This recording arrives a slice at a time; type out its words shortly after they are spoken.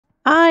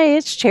Hi,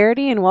 it's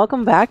Charity, and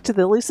welcome back to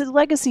the Lucid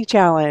Legacy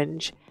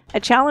Challenge, a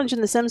challenge in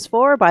The Sims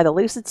 4 by the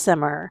Lucid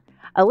Simmer.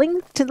 A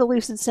link to the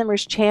Lucid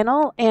Simmer's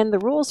channel and the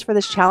rules for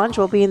this challenge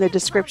will be in the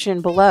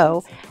description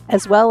below,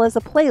 as well as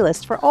a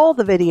playlist for all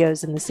the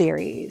videos in the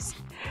series.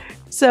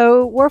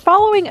 So we're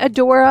following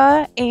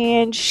Adora,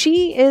 and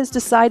she is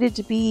decided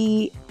to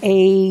be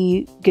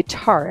a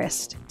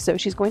guitarist. So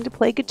she's going to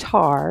play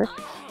guitar.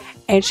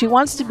 And she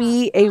wants to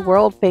be a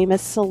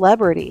world-famous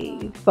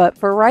celebrity. But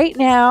for right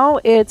now,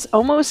 it's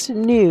almost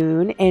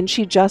noon and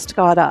she just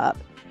got up.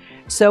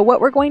 So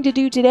what we're going to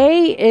do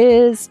today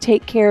is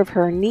take care of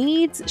her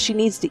needs. She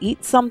needs to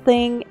eat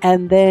something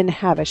and then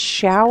have a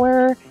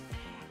shower.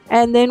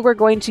 And then we're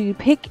going to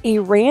pick a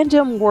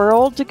random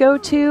world to go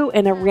to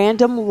and a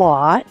random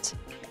lot.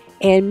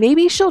 And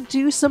maybe she'll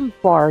do some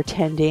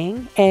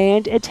bartending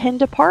and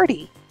attend a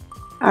party.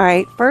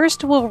 Alright,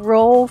 first we'll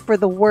roll for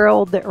the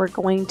world that we're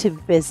going to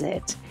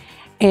visit.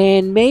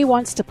 And May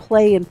wants to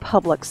play in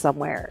public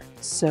somewhere.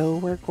 So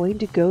we're going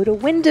to go to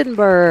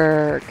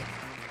Windenburg.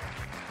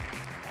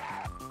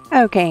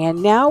 Okay,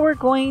 and now we're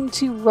going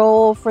to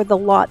roll for the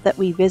lot that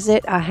we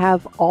visit. I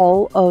have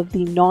all of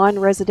the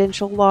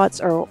non-residential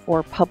lots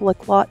or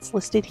public lots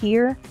listed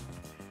here.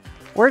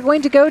 We're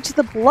going to go to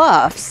the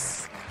Bluffs.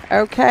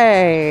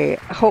 Okay,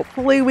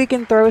 hopefully we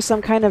can throw some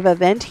kind of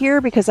event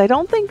here because I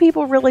don't think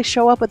people really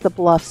show up at the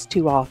Bluffs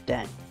too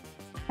often.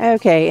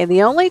 Okay, and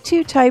the only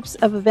two types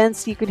of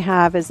events you can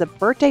have is a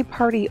birthday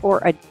party or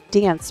a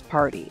dance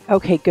party.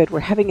 Okay, good, we're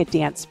having a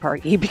dance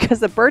party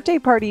because a birthday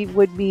party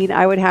would mean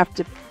I would have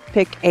to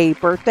pick a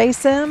birthday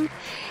sim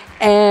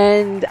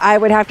and I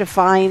would have to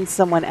find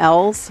someone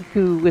else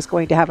who is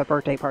going to have a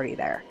birthday party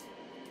there.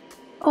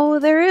 Oh,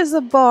 there is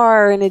a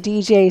bar and a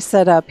DJ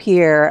set up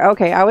here.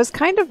 Okay, I was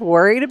kind of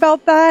worried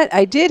about that.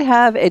 I did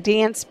have a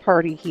dance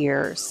party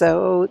here,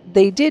 so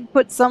they did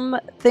put some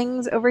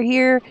things over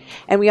here,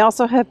 and we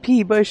also have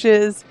pea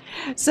bushes,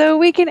 so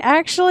we can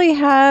actually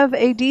have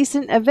a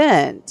decent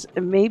event.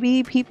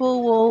 Maybe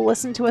people will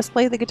listen to us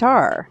play the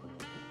guitar.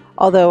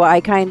 Although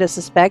I kind of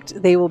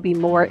suspect they will be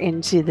more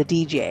into the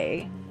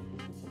DJ.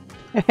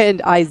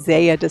 And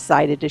Isaiah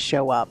decided to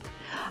show up.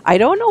 I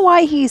don't know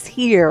why he's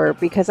here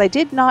because I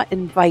did not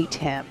invite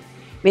him.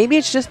 Maybe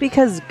it's just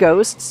because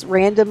ghosts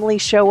randomly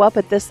show up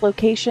at this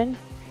location.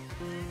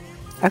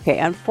 Okay,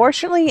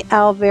 unfortunately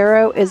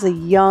Alvaro is a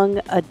young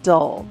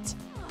adult.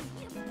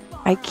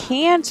 I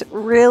can't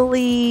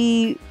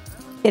really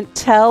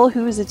tell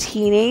who's a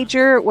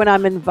teenager when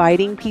I'm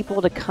inviting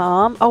people to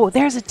come. Oh,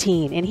 there's a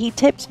teen and he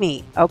tipped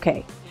me.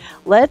 Okay,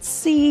 let's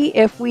see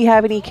if we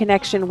have any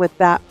connection with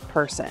that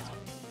person.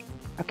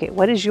 Okay,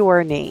 what is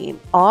your name?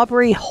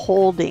 Aubrey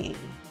Holding.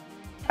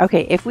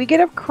 Okay, if we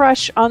get a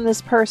crush on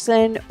this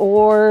person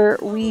or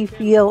we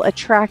feel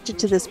attracted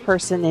to this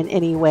person in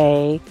any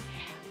way...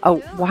 Oh,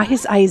 why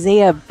is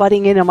Isaiah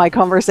butting into my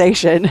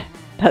conversation?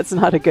 That's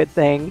not a good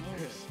thing.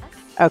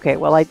 Okay,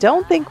 well, I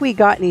don't think we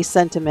got any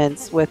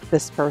sentiments with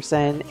this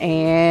person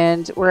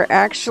and we're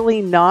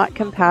actually not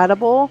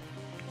compatible.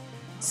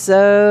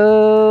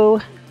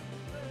 So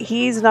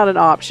he's not an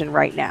option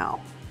right now.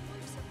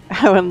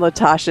 Oh, and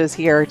Latasha's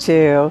here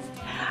too.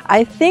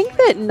 I think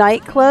that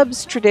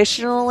nightclubs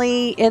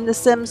traditionally in The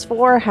Sims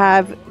 4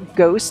 have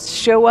ghosts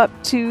show up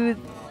to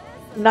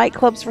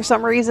nightclubs for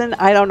some reason.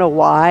 I don't know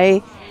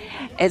why.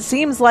 It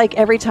seems like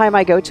every time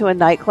I go to a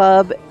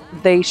nightclub,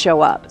 they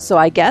show up. So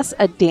I guess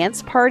a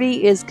dance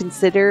party is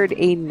considered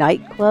a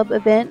nightclub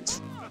event.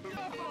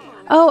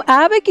 Oh,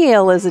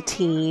 Abigail is a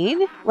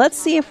teen. Let's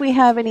see if we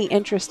have any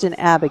interest in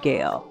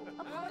Abigail.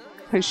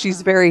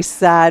 She's very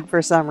sad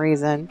for some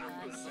reason.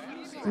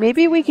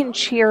 Maybe we can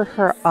cheer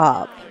her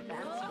up.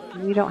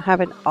 We don't have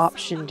an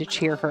option to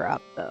cheer her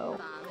up, though.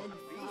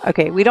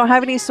 Okay, we don't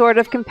have any sort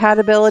of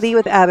compatibility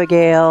with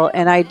Abigail,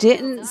 and I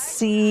didn't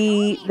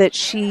see that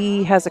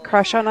she has a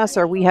crush on us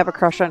or we have a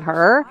crush on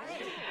her.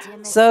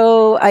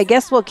 So I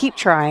guess we'll keep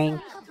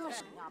trying.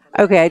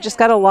 Okay, I just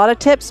got a lot of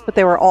tips, but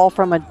they were all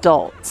from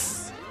adults.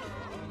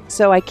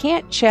 So I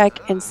can't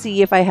check and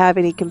see if I have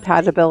any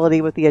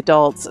compatibility with the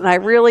adults. And I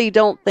really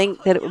don't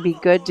think that it would be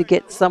good to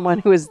get someone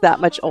who is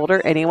that much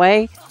older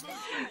anyway.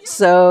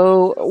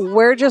 So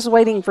we're just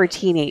waiting for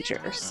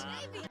teenagers.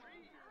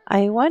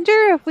 I wonder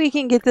if we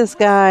can get this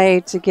guy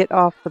to get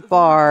off the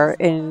bar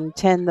and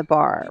tend the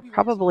bar.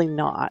 Probably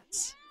not.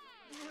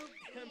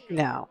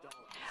 No.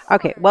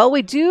 Okay, well,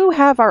 we do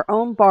have our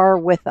own bar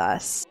with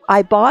us.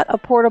 I bought a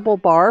portable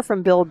bar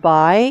from Build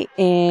Buy,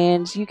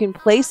 and you can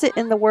place it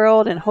in the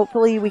world, and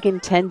hopefully we can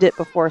tend it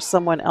before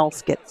someone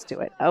else gets to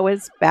it. Oh,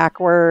 it's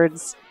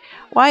backwards.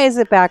 Why is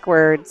it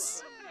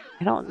backwards?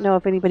 I don't know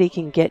if anybody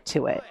can get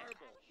to it.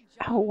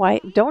 Oh, why?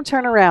 Don't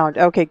turn around.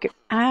 Okay, good.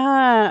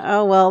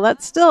 Oh, well,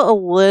 that's still a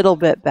little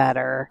bit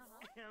better.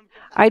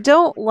 I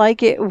don't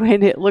like it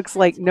when it looks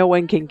like no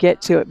one can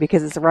get to it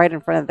because it's right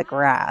in front of the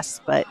grass,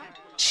 but...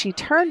 She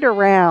turned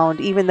around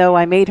even though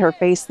I made her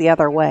face the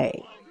other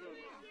way.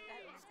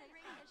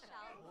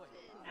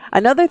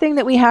 Another thing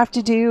that we have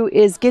to do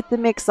is get the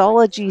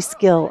mixology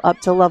skill up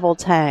to level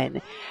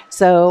 10.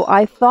 So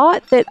I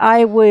thought that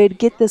I would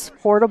get this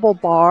portable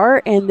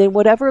bar, and then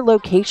whatever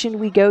location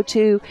we go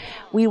to,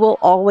 we will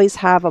always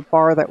have a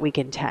bar that we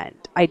can tend.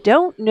 I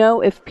don't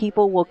know if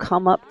people will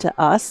come up to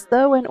us,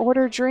 though, and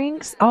order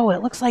drinks. Oh,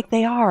 it looks like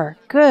they are.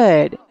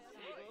 Good.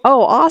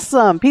 Oh,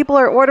 awesome. People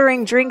are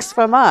ordering drinks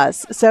from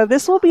us. So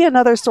this will be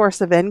another source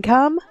of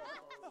income.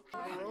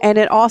 And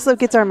it also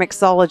gets our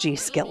mixology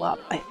skill up,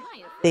 I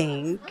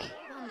think.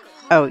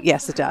 Oh,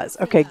 yes, it does.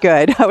 Okay,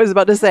 good. I was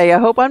about to say, I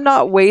hope I'm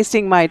not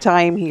wasting my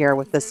time here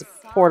with this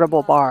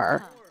portable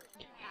bar.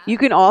 You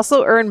can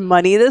also earn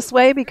money this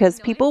way because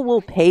people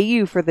will pay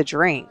you for the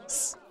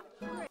drinks.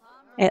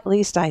 At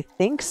least I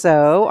think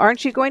so.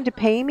 Aren't you going to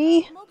pay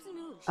me?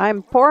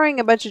 I'm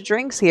pouring a bunch of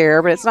drinks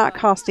here, but it's not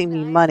costing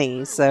me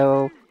money,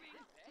 so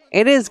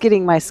it is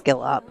getting my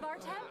skill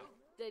up.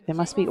 They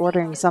must be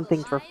ordering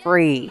something for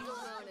free.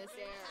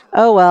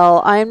 Oh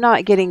well, I'm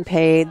not getting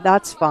paid.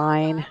 That's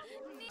fine.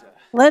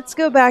 Let's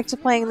go back to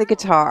playing the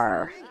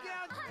guitar.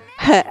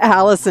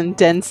 Allison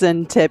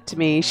Denson tipped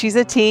me. She's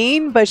a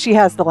teen, but she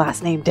has the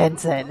last name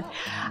Denson.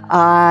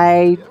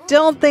 I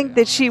don't think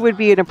that she would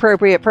be an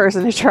appropriate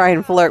person to try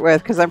and flirt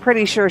with because I'm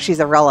pretty sure she's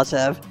a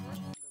relative.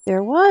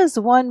 There was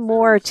one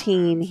more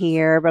teen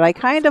here, but I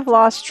kind of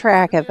lost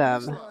track of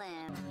him.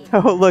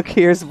 Oh, look,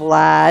 here's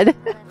Vlad.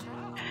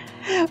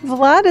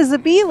 Vlad is a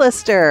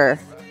B-lister.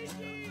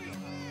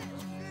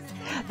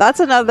 That's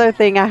another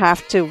thing I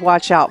have to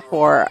watch out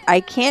for.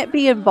 I can't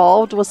be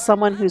involved with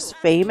someone who's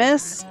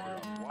famous.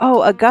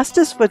 Oh,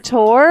 Augustus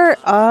Vitor?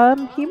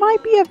 He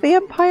might be a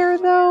vampire,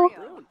 though.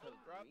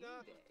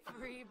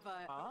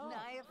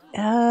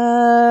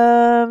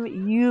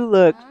 You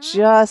look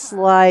just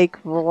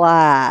like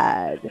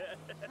Vlad.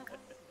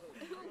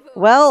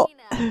 Well,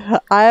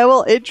 I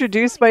will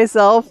introduce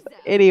myself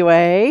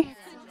anyway.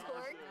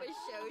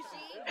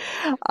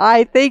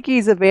 I think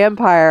he's a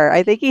vampire.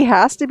 I think he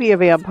has to be a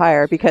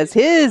vampire because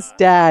his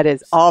dad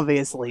is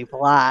obviously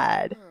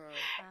Vlad.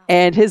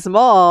 And his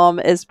mom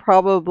is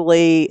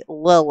probably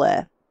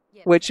Lilith,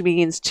 which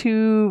means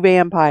 2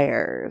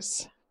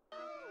 vampires.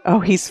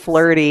 Oh, he's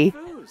flirty.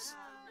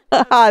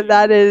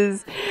 That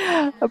is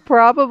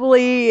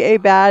probably a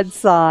bad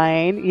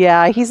sign.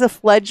 Yeah, he's a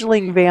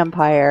fledgling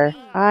vampire.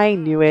 I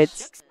knew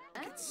it.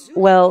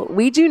 Well,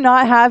 we do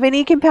not have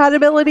any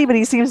compatibility, but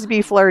he seems to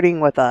be flirting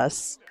with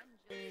us.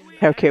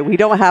 Okay, we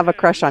don't have a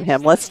crush on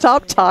him. Let's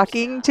stop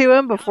talking to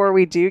him before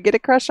we do get a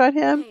crush on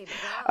him.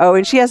 Oh,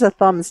 and she has a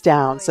thumbs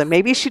down, so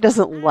maybe she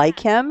doesn't like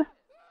him.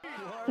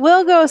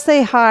 We'll go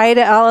say hi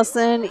to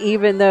Allison,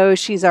 even though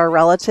she's our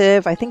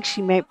relative. I think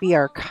she might be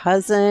our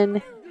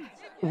cousin.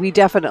 We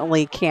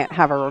definitely can't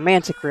have a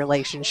romantic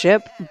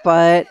relationship,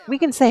 but we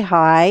can say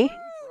hi.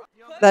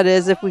 That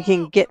is, if we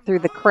can get through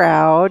the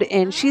crowd.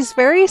 And she's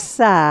very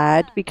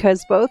sad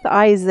because both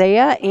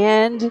Isaiah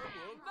and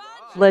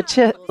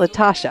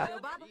Latasha.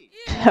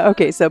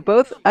 Okay, so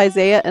both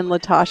Isaiah and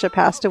Latasha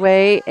passed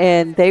away,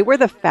 and they were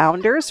the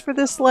founders for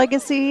this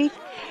legacy.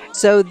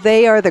 So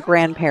they are the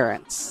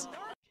grandparents.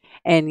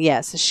 And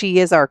yes, she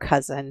is our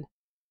cousin.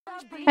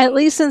 At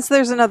least since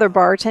there's another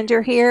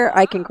bartender here,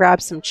 I can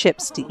grab some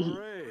chips to eat.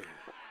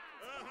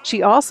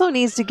 She also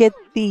needs to get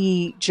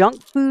the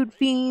junk food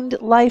fiend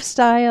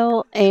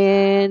lifestyle,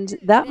 and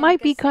that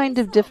might be kind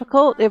of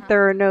difficult if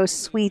there are no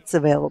sweets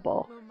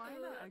available.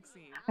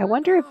 I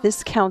wonder if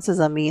this counts as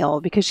a meal,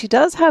 because she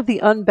does have the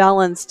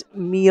unbalanced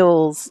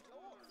meals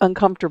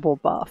uncomfortable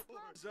buff.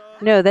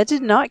 No, that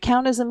did not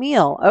count as a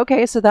meal.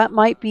 Okay, so that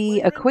might be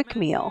a quick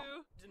meal.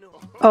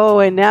 Oh,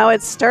 and now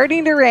it's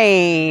starting to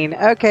rain.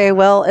 Okay,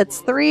 well, it's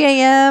 3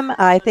 a.m.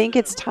 I think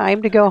it's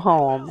time to go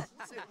home.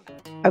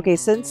 Okay,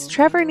 since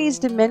Trevor needs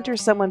to mentor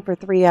someone for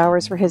 3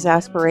 hours for his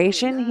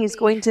aspiration, he's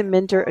going to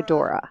mentor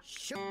Adora.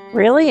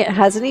 Really? It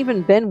hasn't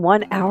even been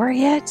 1 hour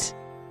yet?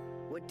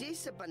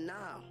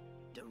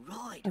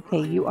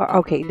 Okay, you are...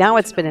 Okay, now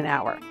it's been an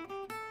hour.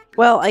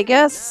 Well, I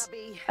guess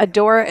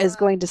Adora is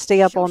going to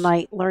stay up all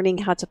night learning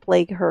how to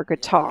play her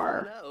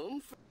guitar.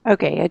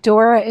 Okay,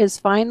 Adora is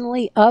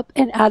finally up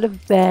and out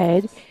of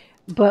bed,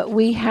 but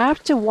we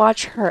have to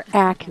watch her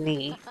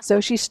acne.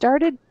 So she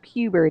started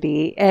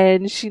puberty,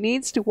 and she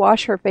needs to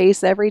wash her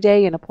face every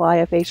day and apply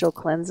a facial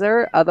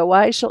cleanser.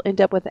 Otherwise, she'll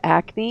end up with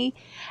acne.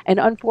 And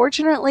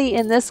unfortunately,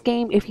 in this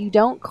game, if you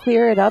don't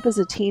clear it up as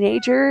a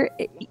teenager,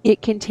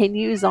 it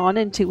continues on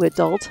into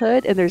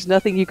adulthood, and there's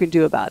nothing you can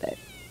do about it.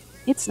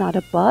 It's not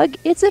a bug,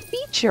 it's a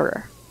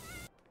feature.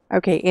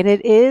 Okay, and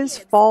it is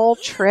fall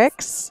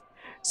tricks.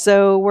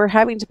 So we're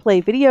having to play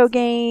video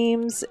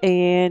games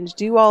and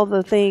do all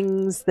the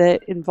things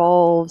that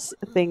involves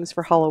things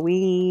for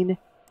Halloween.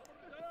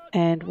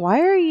 And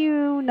why are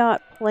you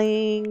not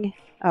playing?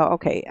 Oh,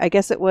 okay. I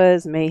guess it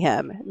was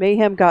Mayhem.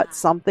 Mayhem got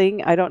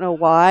something. I don't know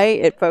why.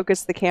 It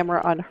focused the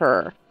camera on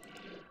her.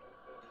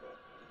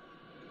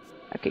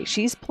 Okay,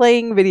 she's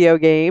playing video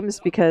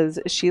games because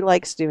she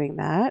likes doing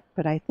that.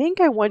 But I think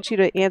I want you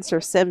to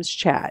answer Sims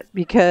chat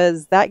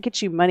because that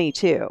gets you money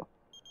too.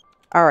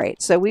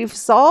 Alright, so we've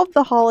solved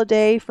the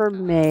holiday for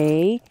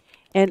May.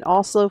 and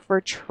also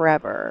for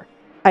Trevor.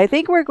 I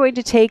think we're going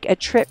to take a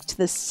trip to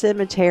the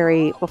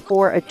cemetery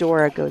before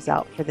Adora goes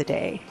out for the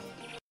day.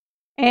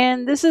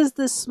 And this is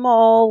the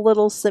small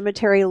little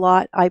cemetery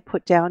lot I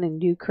put down in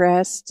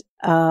Newcrest.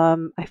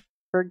 I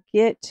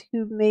forget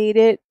who made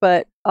it,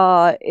 but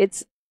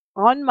it's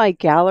on my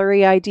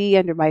gallery ID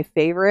under my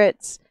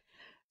favorites.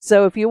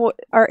 So if you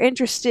are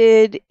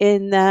interested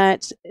in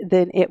that,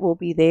 then it will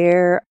be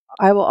there.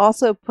 I will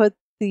also put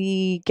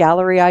the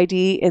gallery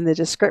ID in the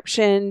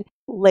description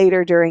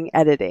later during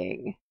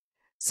editing.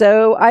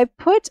 So I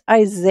put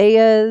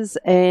Isaiah's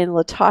and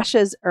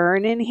Latasha's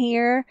urn in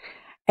here,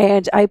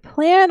 and I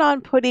plan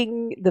on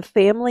putting the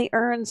family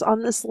urns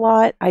on this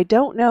lot. I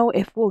don't know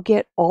if we'll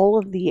get all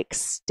of the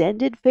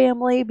extended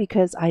family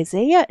because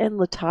Isaiah and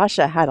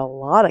Latasha had a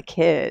lot of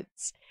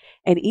kids.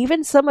 And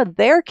even some of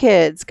their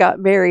kids got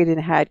married and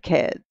had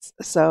kids.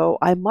 So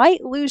I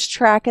might lose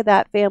track of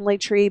that family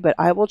tree, but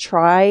I will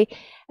try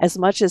as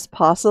much as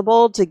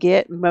possible to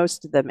get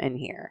most of them in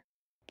here.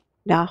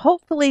 Now,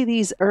 hopefully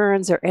these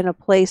urns are in a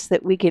place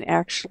that we can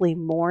actually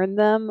mourn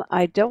them.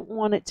 I don't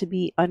want it to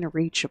be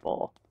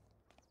unreachable.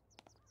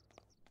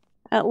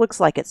 It looks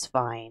like it's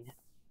fine.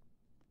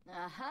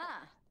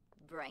 Aha,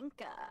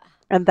 Branka.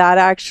 And that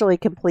actually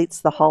completes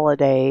the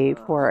holiday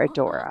for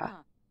Adora.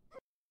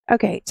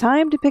 Okay,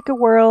 time to pick a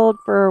world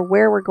for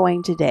where we're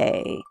going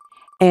today.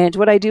 And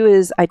what I do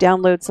is I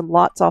download some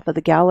lots off of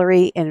the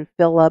gallery and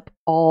fill up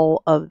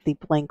all of the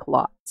blank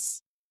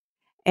lots.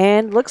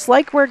 And looks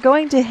like we're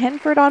going to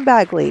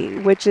Henford-on-Bagley,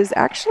 which is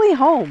actually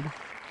home.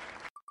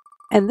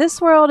 And this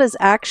world is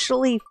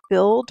actually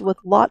filled with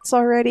lots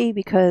already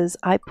because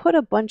I put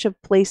a bunch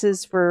of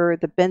places for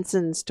the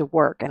Bensons to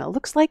work. And it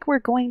looks like we're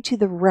going to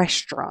the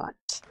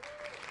restaurant.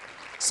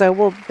 So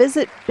we'll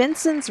visit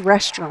Benson's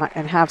restaurant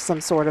and have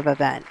some sort of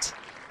event.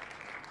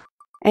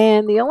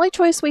 And the only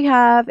choice we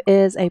have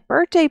is a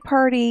birthday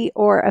party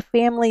or a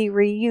family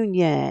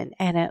reunion.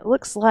 And it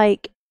looks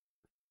like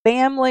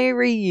family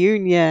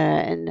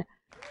reunion.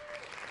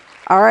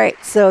 All right,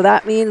 so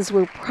that means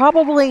we'll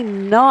probably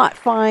not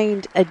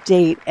find a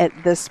date at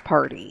this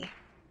party.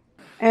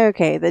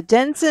 Okay, the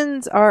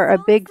Densons are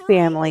a big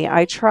family.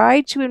 I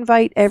tried to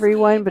invite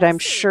everyone, but I'm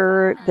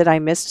sure that I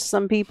missed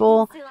some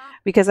people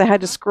because I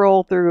had to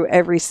scroll through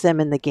every sim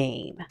in the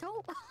game.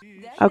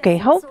 Okay,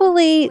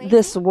 hopefully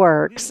this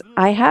works.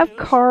 I have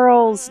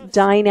Carl's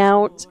Dine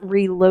Out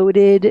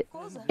Reloaded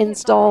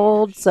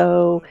installed,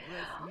 so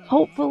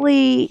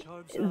hopefully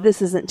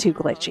this isn't too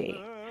glitchy.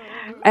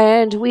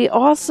 And we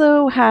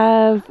also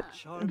have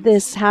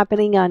this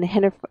happening on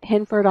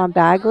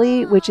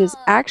Henford-on-Bagley, which is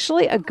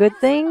actually a good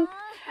thing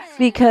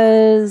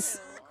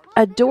because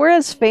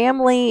Adora's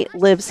family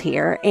lives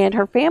here and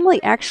her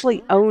family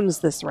actually owns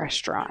this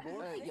restaurant.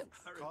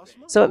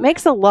 So it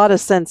makes a lot of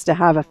sense to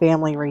have a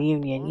family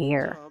reunion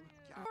here.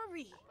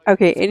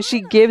 Okay, and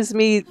she gives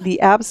me the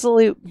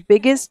absolute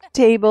biggest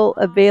table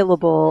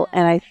available,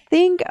 and I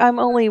think I'm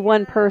only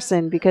one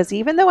person because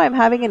even though I'm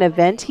having an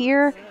event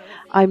here,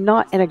 I'm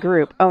not in a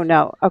group. Oh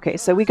no. Okay,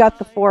 so we got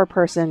the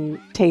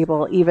 4-person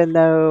table even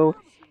though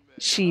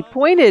she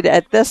pointed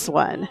at this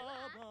one.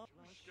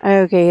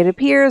 Okay, it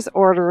appears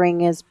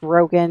ordering is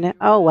broken.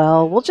 Oh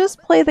well, we'll just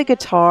play the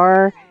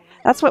guitar.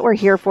 That's what we're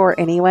here for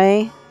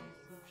anyway.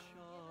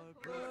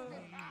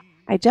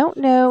 I don't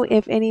know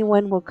if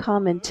anyone will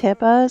come and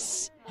tip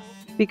us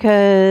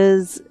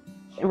because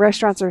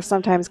restaurants are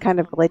sometimes kind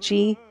of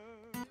glitchy.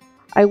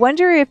 I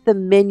wonder if the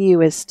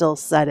menu is still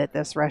set at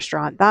this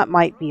restaurant. That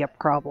might be a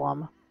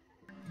problem.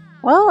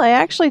 Well, I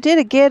actually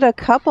did get a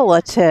couple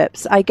of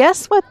tips. I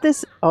guess what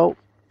this... Oh,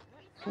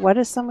 what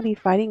is somebody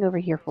fighting over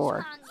here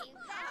for?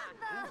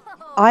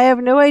 I have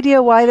no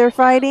idea why they're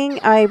fighting.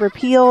 I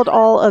repealed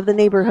all of the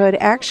neighborhood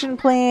action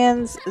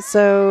plans,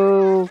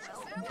 so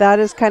that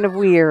is kind of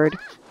weird.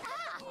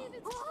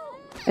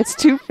 It's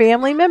 2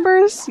 family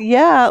members?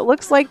 Yeah, it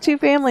looks like 2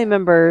 family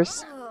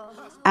members.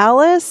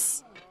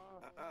 Alice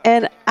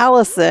and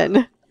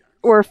Allison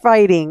were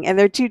fighting, and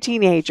they're 2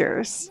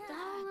 teenagers.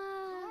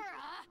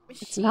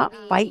 It's not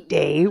fight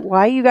day.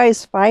 Why are you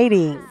guys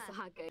fighting?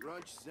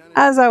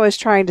 As I was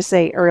trying to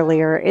say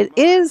earlier, it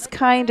is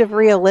kind of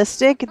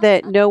realistic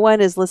that no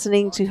one is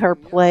listening to her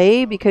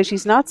play because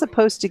she's not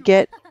supposed to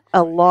get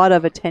a lot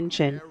of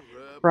attention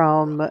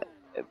from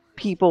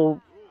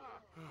people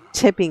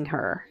tipping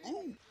her.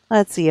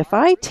 Let's see, if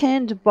I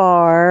tend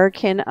bar,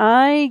 can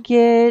I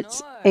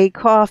get a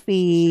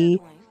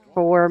coffee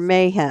for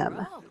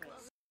Mayhem?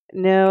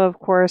 No, of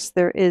course,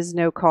 there is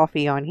no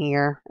coffee on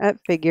here. That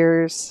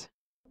figures.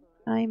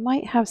 I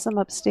might have some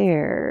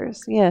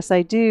upstairs. Yes,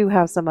 I do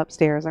have some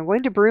upstairs. I'm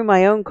going to brew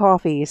my own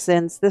coffee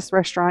since this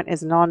restaurant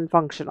is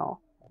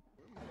non-functional.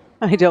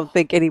 I don't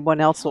think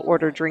anyone else will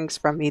order drinks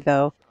from me,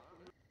 though.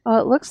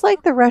 It looks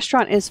like the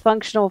restaurant is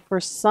functional for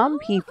some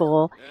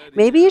people.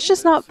 Maybe it's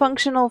just not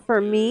functional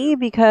for me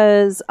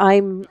because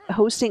I'm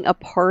hosting a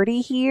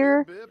party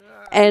here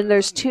and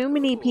there's too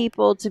many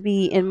people to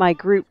be in my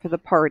group for the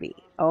party.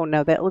 Oh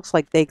no, that looks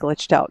like they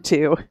glitched out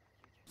too.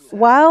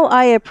 while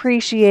I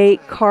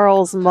appreciate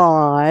Carl's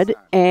mod,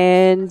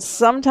 and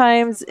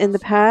sometimes in the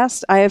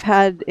past I have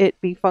had it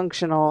be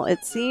functional,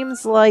 it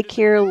seems like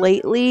here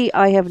lately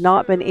I have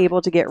not been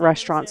able to get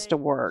restaurants to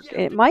work.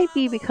 It might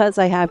be because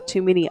I have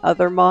too many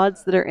other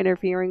mods that are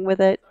interfering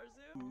with it.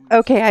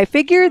 Okay, I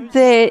figured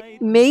that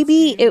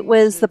maybe it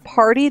was the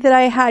party that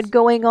I had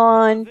going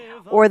on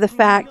or the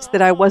fact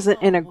that I wasn't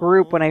in a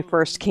group when I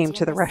first came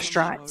to the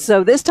restaurant.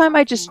 So this time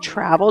I just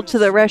traveled to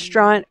the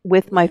restaurant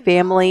with my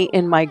family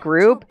in my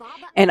group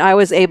and I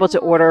was able to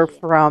order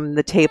from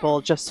the table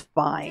just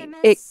fine.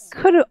 It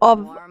could have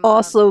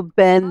also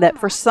been that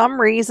for some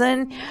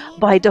reason,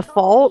 by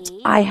default,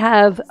 I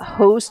have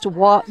host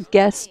walk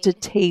guest to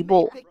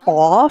table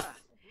off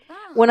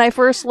when I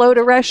first load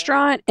a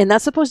restaurant, and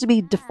that's supposed to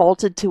be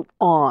defaulted to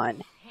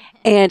on.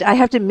 And I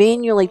have to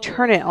manually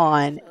turn it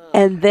on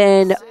and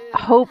then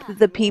hope that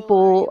the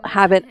people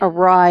haven't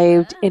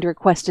arrived and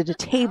requested a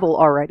table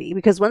already.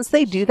 Because once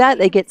they do that,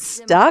 they get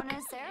stuck.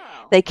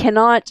 They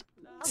cannot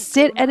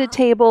sit at a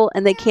table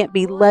and they can't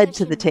be led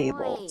to the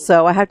table.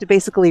 So I have to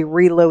basically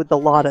reload the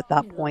lot at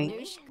that point.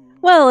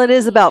 Well, it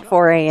is about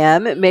 4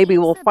 a.m. Maybe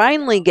we'll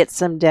finally get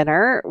some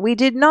dinner. We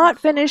did not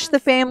finish the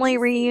family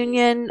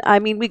reunion. I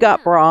mean, we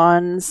got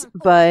bronze,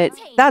 but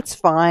that's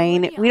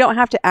fine. We don't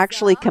have to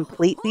actually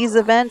complete these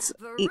events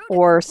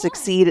or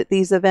succeed at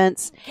these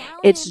events.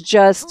 It's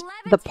just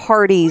the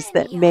parties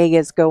that May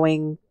is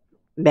going...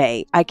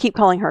 May. I keep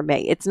calling her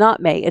May. It's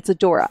not May, it's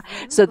Adora.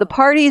 So the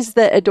parties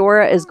that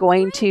Adora is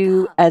going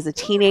to as a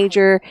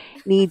teenager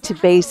need to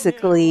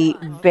basically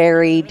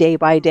vary day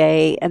by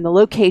day, and the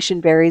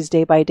location varies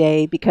day by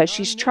day because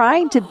she's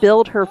trying to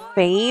build her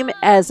fame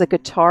as a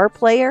guitar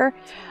player,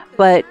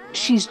 but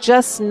she's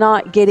just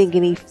not getting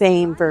any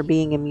fame for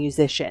being a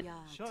musician.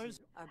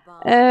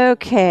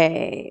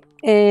 Okay,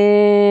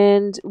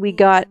 and we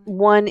got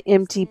one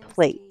empty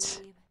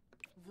plate.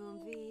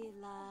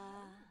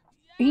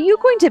 Are you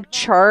going to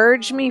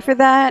charge me for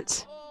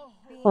that?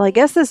 Well, I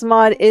guess this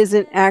mod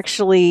isn't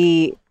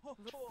actually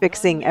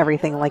fixing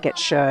everything like it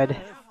should.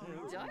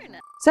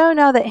 So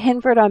now that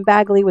Henford on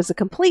Bagley was a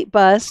complete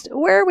bust,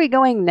 where are we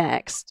going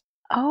next?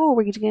 Oh,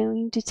 we're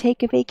going to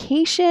take a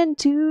vacation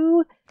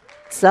to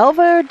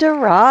Selva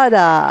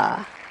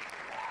Dorada.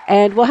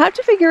 And we'll have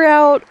to figure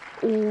out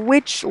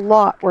which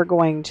lot we're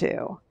going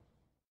to.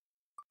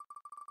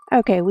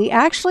 Okay, we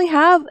actually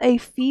have a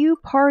few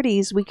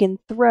parties we can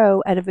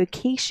throw at a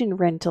vacation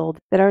rental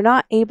that are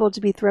not able to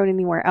be thrown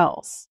anywhere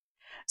else.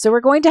 So we're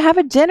going to have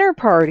a dinner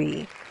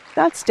party.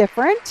 That's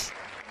different.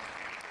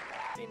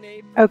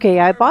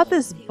 Okay, I bought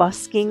this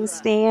busking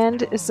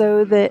stand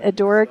so that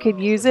Adora could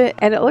use it,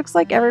 and it looks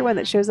like everyone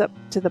that shows up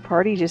to the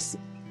party just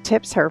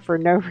tips her for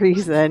no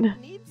reason.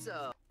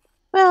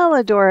 Well,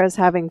 Adora's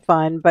having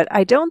fun, but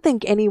I don't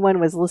think anyone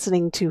was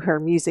listening to her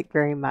music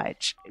very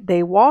much.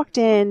 They walked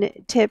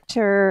in, tipped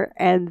her,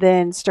 and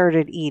then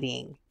started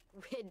eating.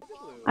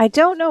 I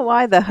don't know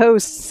why the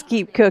hosts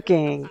keep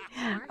cooking.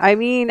 I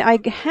mean, I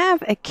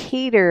have a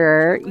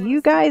caterer.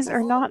 You guys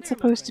are not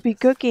supposed to be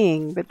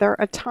cooking, but they're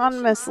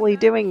autonomously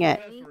doing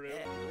it.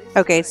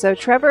 Okay, so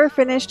Trevor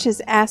finished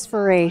his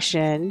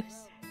aspiration,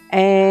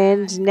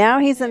 and now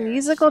he's a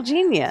musical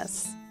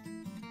genius.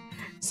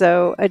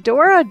 So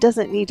Adora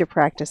doesn't need to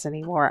practice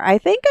anymore. I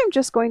think I'm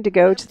just going to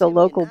go to the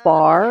local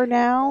bar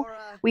now.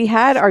 We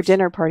had our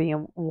dinner party,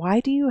 and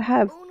why do you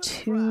have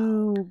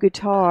 2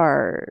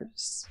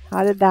 guitars?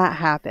 How did that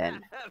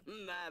happen?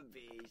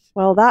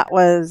 Well, that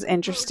was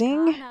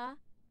interesting.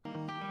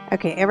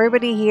 Okay,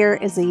 everybody here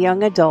is a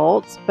young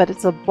adult, but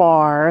it's a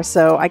bar,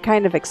 so I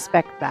kind of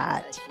expect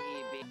that.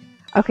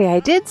 Okay, I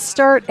did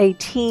start a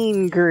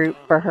teen group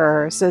for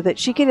her so that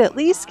she could at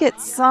least get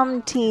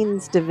some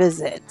teens to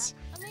visit.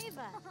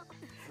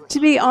 To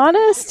be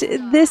honest,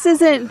 this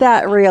isn't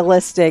that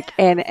realistic,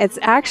 and it's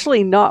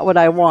actually not what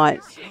I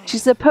want.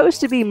 She's supposed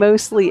to be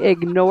mostly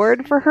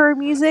ignored for her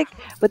music,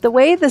 but the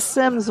way the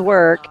Sims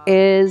work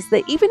is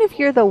that even if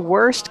you're the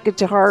worst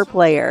guitar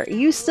player,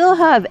 you still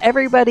have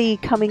everybody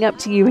coming up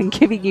to you and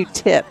giving you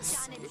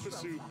tips.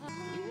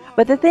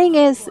 But the thing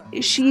is,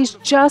 she's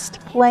just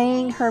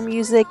playing her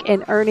music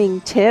and earning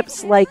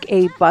tips like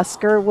a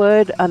busker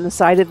would on the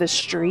side of the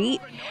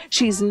street.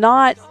 She's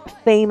not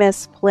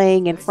famous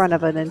playing in front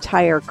of an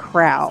entire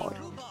crowd.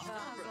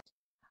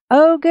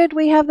 Oh good,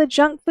 we have the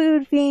junk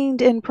food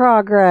fiend in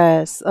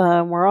progress.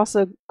 We're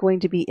also going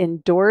to be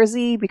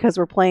indoorsy because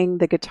we're playing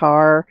the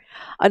guitar.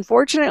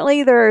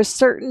 Unfortunately, there are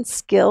certain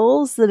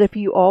skills that if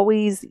you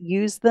always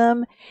use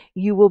them,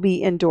 you will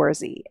be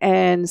indoorsy.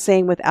 And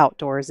same with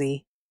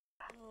outdoorsy.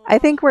 I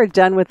think we're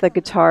done with the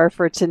guitar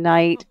for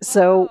tonight,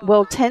 so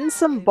we'll tend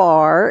some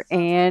bar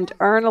and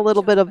earn a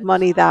little bit of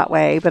money that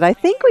way. But I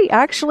think we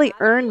actually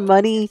earn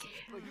money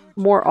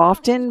more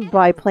often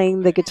by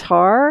playing the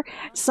guitar.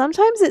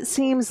 Sometimes it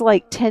seems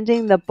like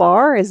tending the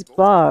bar is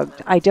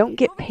bugged. I don't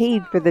get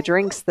paid for the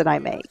drinks that I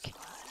make.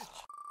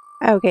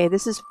 Okay,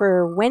 this is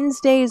for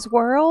Wednesday's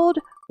World.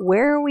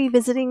 Where are we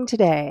visiting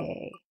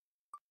today?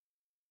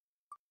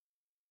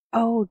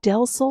 Oh,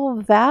 Del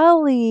Sol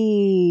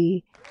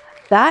Valley.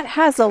 that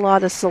has a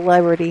lot of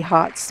celebrity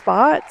hot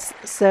spots,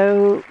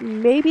 so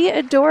maybe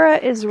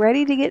Adora is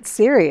ready to get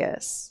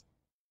serious.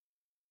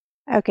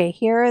 Okay,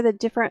 here are the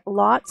different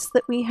lots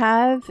that we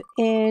have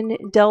in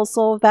Del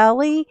Sol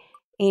Valley,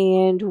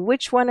 and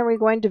which one are we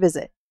going to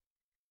visit?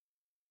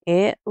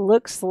 It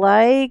looks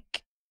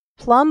like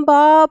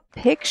Plumbaugh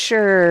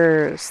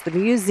Pictures, the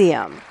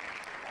museum.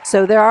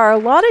 So there are a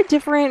lot of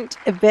different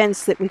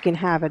events that we can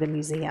have at a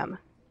museum.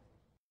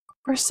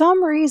 For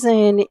some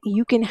reason,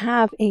 you can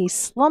have a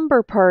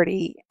slumber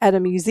party at a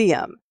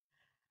museum.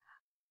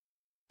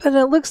 But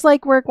it looks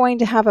like we're going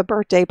to have a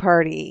birthday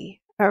party.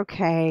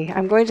 Okay,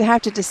 I'm going to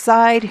have to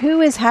decide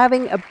who is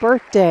having a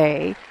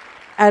birthday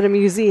at a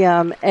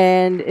museum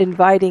and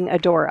inviting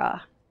Adora.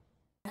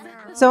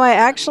 So I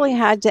actually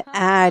had to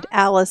add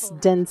Alice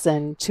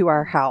Denson to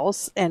our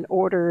house in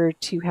order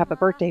to have a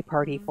birthday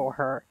party for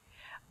her.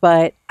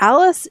 But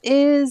Alice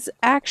is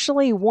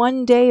actually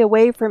 1 day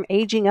away from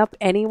aging up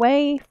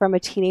anyway, from a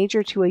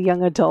teenager to a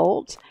young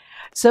adult.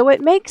 So it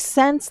makes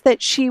sense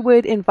that she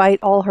would invite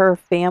all her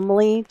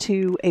family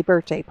to a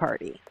birthday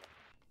party.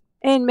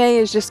 And May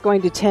is just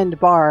going to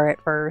tend bar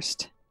at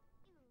first.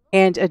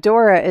 And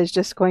Adora is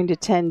just going to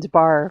tend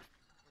bar.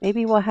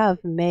 Maybe we'll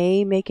have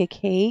May make a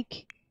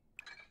cake.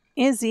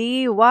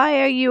 Izzy, why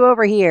are you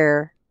over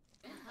here?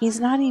 He's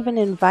not even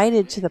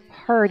invited to the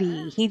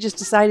party. He just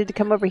decided to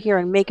come over here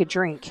and make a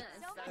drink.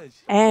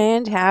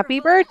 And happy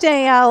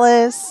birthday,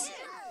 Alice!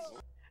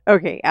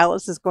 Okay,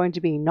 Alice is going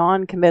to be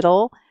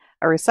non-committal,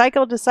 a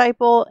recycled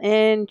disciple,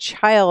 and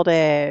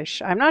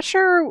childish. I'm not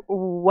sure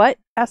what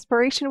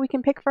aspiration we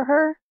can pick for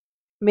her.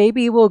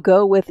 Maybe we'll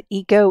go with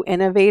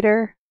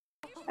eco-innovator.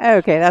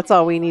 Okay, that's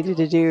all we needed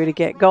to do to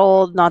get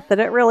gold. Not that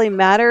it really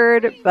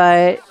mattered,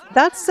 but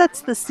that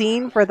sets the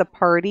scene for the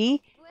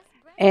party.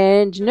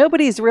 And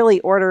nobody's really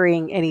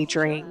ordering any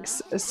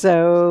drinks.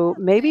 So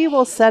maybe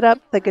we'll set up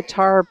the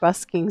guitar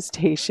busking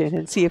station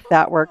and see if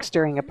that works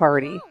during a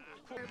party.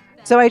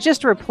 So I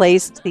just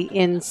replaced the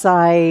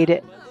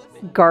inside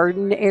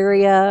garden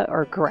area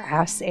or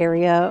grass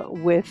area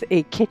with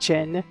a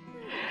kitchen.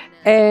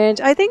 And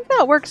I think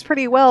that works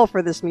pretty well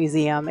for this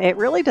museum. It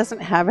really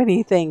doesn't have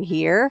anything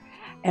here.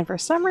 And for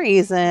some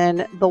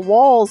reason, the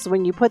walls,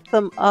 when you put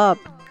them up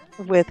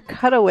with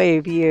cutaway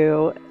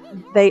view,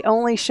 they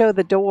only show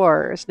the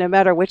doors, no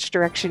matter which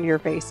direction you're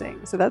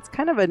facing. So that's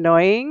kind of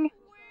annoying.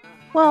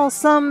 Well,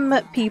 some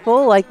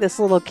people, like this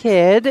little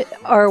kid,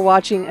 are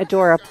watching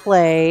Adora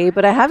play,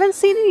 but I haven't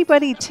seen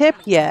anybody tip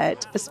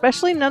yet,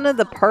 especially none of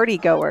the party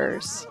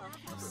goers.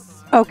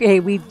 Okay,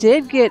 we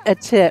did get a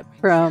tip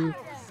from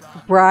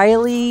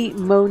Briley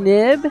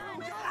Monib.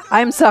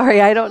 I'm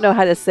sorry, I don't know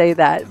how to say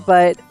that,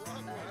 but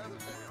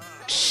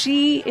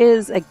she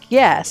is a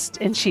guest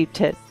and she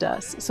tipped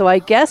us. So I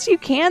guess you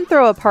can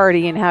throw a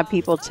party and have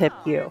people tip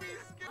you.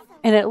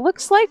 And it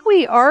looks like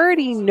we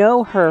already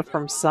know her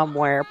from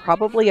somewhere,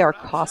 probably our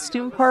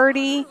costume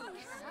party,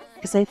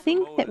 because I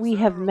think that we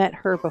have met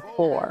her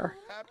before.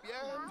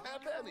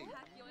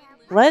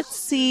 Let's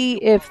see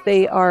if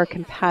they are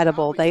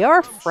compatible. They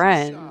are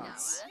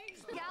friends.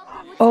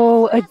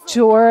 Oh,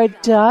 Adora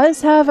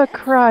does have a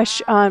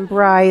crush on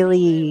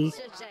Briley.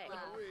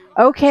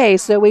 Okay,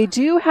 so we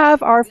do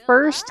have our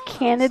first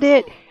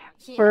candidate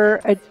for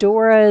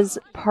Adora's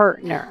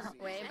partner.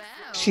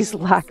 She's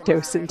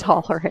lactose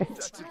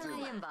intolerant.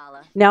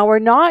 Now, we're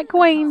not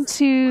going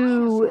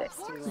to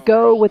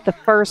go with the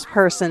first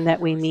person that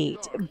we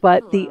meet,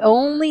 but the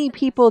only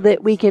people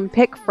that we can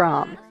pick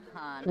from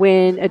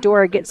when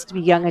Adora gets to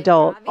be young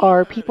adult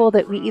are people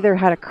that we either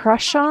had a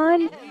crush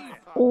on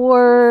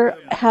or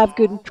have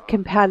good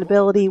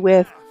compatibility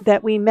with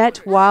that we met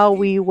while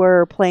we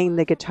were playing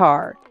the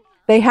guitar.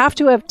 They have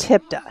to have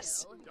tipped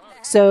us.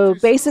 So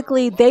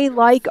basically, they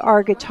like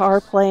our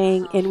guitar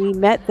playing, and we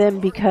met them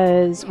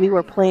because we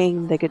were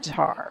playing the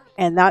guitar.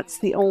 And that's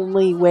the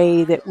only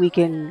way that we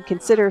can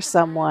consider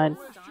someone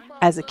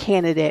as a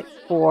candidate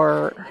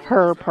for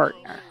her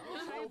partner.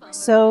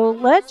 So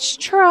let's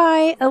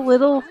try a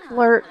little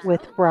flirt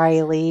with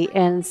Briley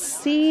and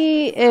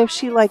see if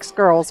she likes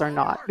girls or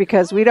not,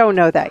 because we don't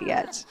know that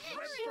yet.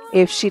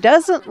 If she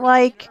doesn't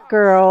like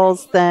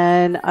girls,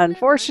 then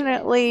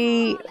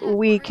unfortunately,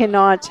 we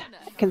cannot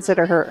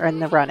consider her in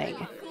the running.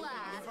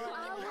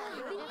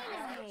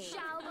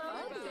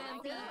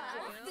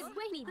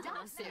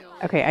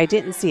 Okay, I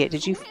didn't see it.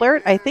 Did you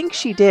flirt? I think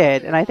she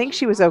did, and I think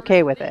she was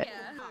okay with it.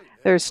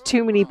 There's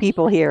too many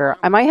people here.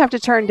 I might have to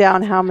turn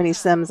down how many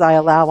Sims I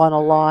allow on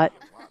a lot.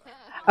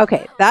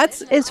 Okay,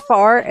 that's as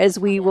far as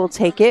we will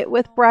take it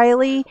with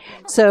Briley.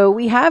 So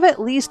we have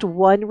at least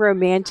one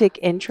romantic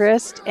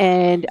interest,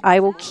 and I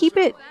will keep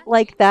it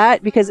like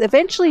that because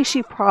eventually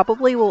she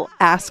probably will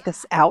ask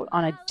us out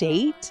on a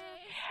date.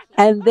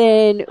 And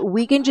then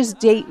we can just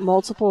date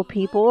multiple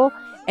people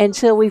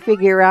until we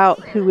figure out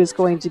who is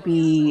going to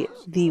be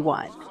the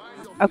one.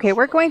 Okay,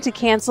 we're going to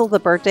cancel the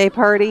birthday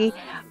party,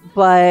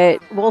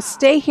 but we'll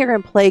stay here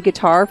and play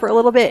guitar for a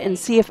little bit and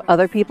see if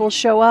other people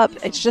show up.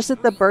 It's just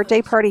that the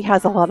birthday party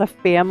has a lot of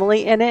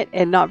family in it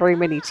and not very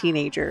many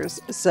teenagers.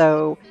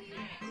 So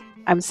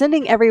I'm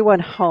sending everyone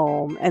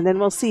home, and then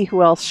we'll see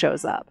who else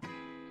shows up.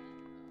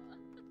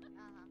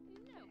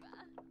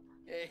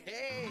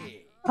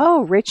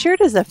 Oh,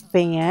 Richard is a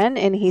fan,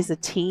 and he's a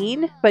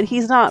teen, but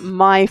he's not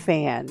my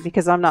fan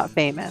because I'm not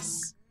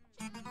famous.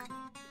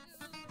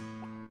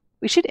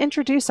 We should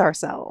introduce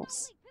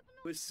ourselves.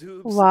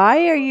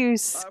 Why are you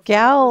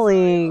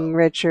scowling,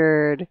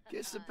 Richard?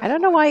 I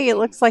don't know why it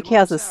looks like he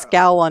has a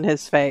scowl on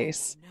his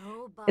face.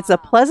 It's a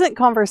pleasant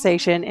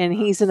conversation, and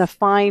he's in a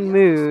fine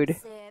mood.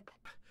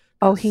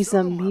 Oh, he's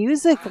a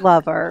music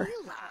lover.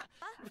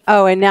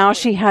 Oh, and now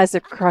she has a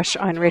crush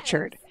on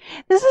Richard.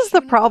 This is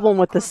the problem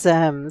with The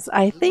Sims.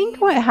 I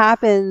think what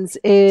happens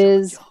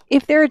is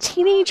if they're a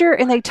teenager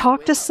and they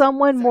talk to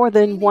someone more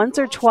than once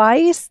or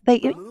twice,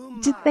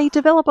 they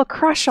develop a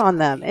crush on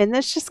them, and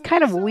that's just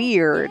kind of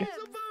weird.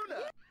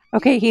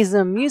 Okay, he's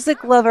a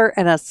music lover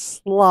and a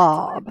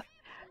slob.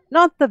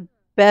 Not the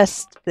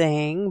best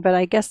thing, but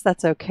I guess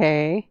that's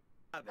okay.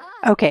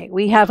 Okay,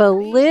 we have a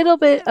little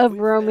bit of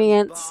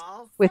romance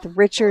with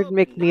Richard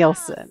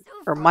McNeilson,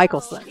 or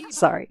Michelson,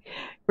 sorry.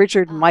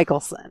 Richard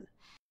Michelson.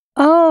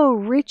 Oh,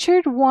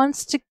 Richard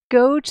wants to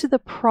go to the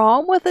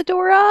prom with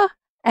Adora?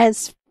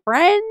 As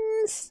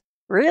friends?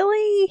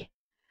 Really?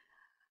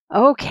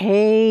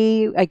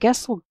 Okay, I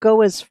guess we'll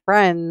go as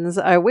friends.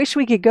 I wish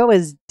we could go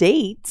as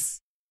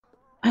dates.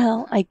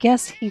 Well, I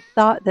guess he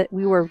thought that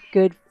we were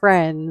good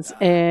friends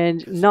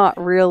and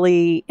not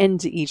really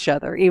into each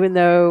other, even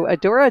though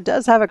Adora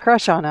does have a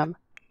crush on him.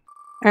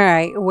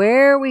 Alright,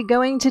 where are we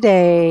going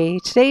today?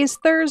 Today's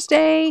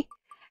Thursday,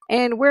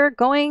 and we're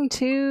going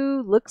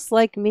to, looks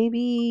like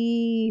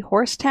maybe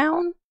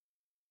Horsetown?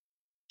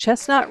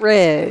 Chestnut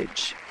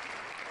Ridge.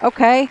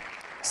 Okay,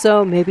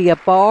 so maybe a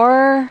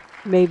bar,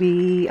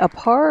 maybe a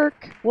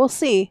park, we'll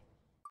see.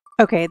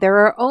 Okay, there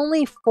are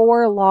only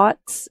 4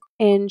 lots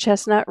in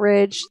Chestnut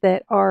Ridge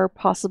that are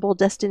possible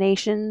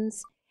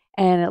destinations,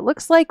 and it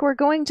looks like we're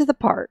going to the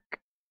park.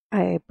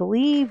 I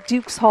believe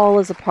Duke's Hall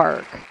is a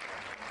park.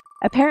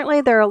 Apparently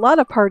there are a lot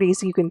of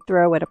parties you can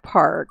throw at a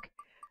park,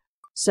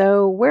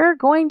 so we're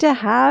going to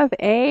have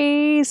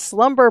a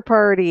slumber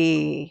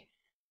party.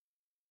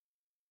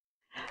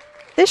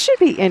 This should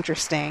be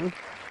interesting.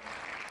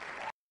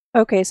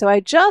 Okay, so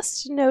I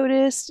just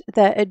noticed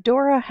that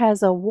Adora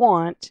has a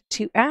want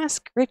to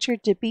ask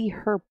Richard to be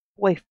her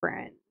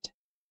boyfriend.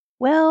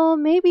 Well,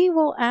 maybe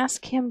we'll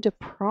ask him to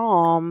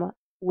prom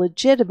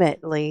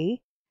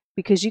legitimately,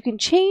 because you can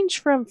change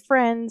from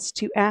friends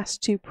to ask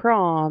to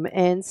prom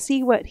and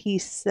see what he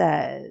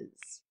says.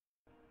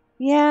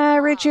 Yeah,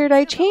 Richard,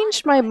 I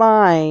changed my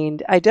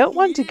mind. I don't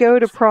want to go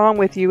to prom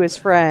with you as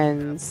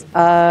friends.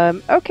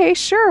 Okay,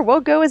 sure,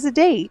 we'll go as a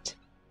date.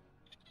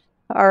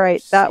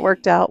 Alright, that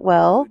worked out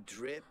well.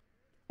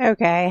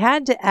 Okay, I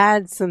had to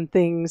add some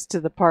things to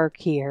the park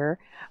here,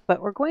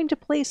 but we're going to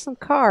play some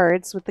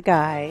cards with the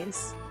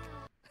guys.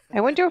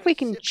 I wonder if we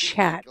can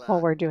chat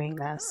while we're doing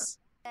this.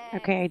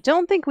 Okay, I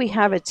don't think we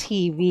have a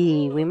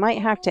TV. We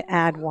might have to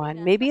add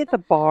one. Maybe at the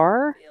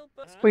bar?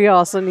 We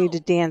also need to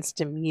dance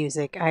to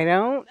music. I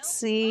don't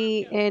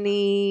see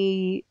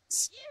any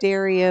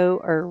stereo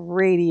or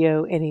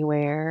radio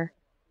anywhere.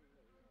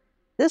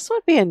 This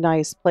would be a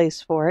nice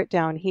place for it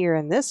down here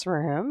in this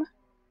room.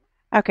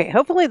 Okay,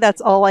 hopefully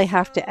that's all I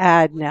have to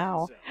add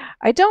now.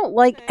 I don't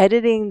like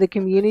editing the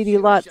community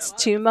lots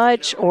too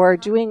much or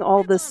doing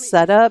all this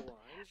setup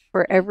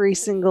for every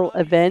single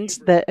event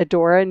that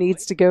Adora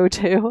needs to go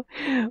to,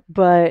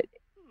 but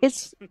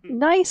it's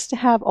nice to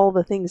have all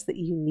the things that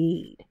you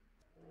need.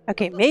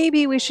 Okay,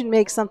 maybe we should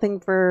make something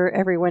for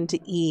everyone to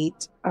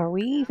eat. Are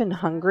we even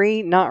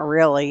hungry? Not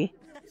really.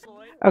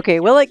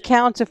 Okay, will it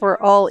count if we're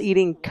all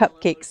eating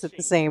cupcakes at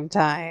the same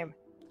time?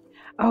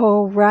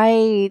 Oh,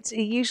 right.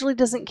 It usually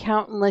doesn't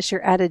count unless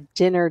you're at a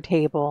dinner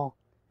table.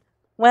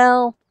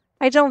 Well,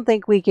 I don't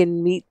think we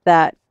can meet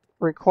that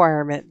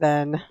requirement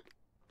then.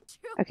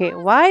 Okay,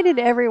 why did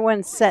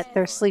everyone set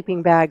their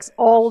sleeping bags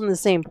all in the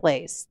same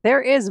place?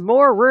 There is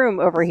more room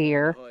over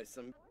here.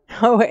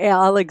 Oh,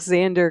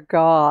 Alexander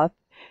Goth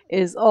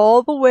is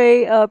all the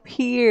way up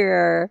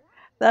here.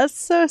 That's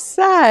so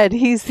sad.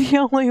 He's the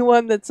only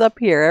one that's up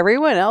here.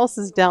 Everyone else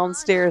is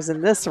downstairs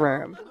in this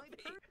room.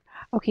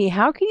 Okay,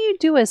 how can you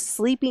do a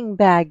sleeping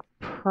bag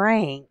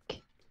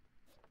prank?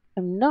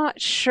 I'm not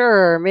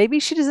sure.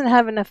 Maybe she doesn't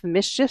have enough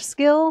mischief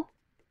skill?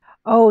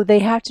 Oh, they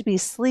have to be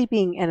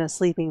sleeping in a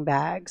sleeping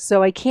bag,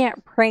 so I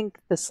can't prank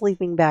the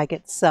sleeping bag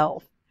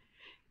itself.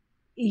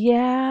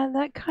 Yeah,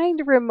 that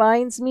kind of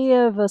reminds me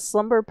of a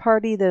slumber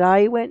party that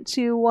I went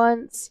to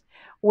once,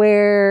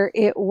 where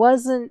it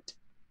wasn't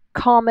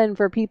common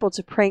for people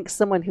to prank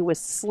someone who was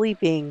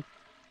sleeping.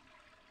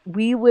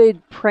 We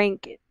would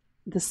prank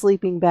the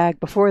sleeping bag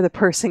before the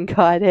person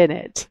got in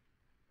it.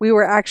 We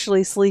were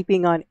actually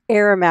sleeping on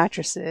air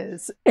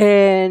mattresses,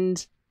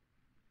 and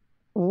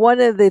one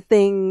of the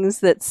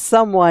things that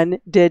someone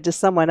did to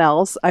someone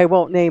else, I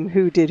won't name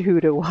who did who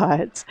to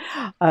what,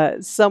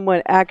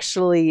 someone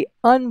actually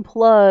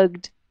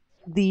unplugged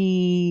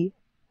the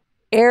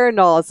air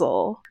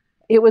nozzle.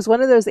 It was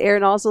one of those air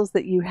nozzles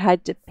that you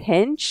had to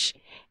pinch,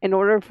 in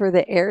order for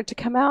the air to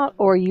come out,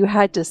 or you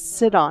had to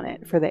sit on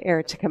it for the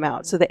air to come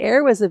out. So the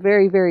air was a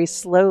very, very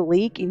slow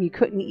leak, and you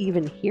couldn't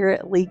even hear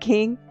it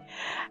leaking.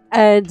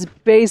 And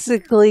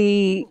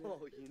basically,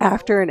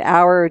 after an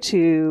hour or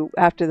two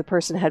after the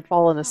person had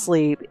fallen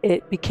asleep,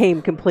 it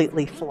became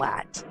completely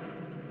flat.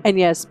 And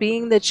yes,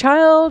 being the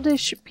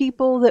childish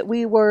people that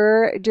we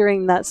were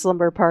during that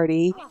slumber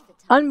party,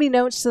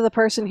 unbeknownst to the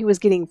person who was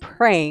getting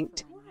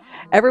pranked,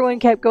 everyone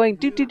kept going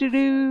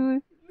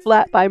doo-doo-doo-doo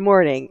flat by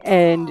morning,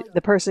 and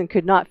the person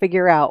could not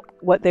figure out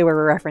what they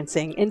were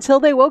referencing until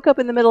they woke up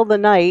in the middle of the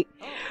night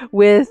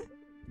with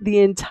the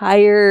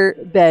entire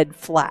bed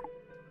flat.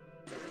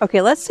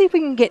 Okay, let's see if we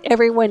can get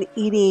everyone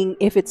eating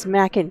if it's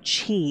mac and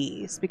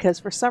cheese, because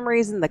for some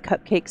reason the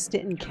cupcakes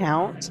didn't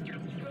count.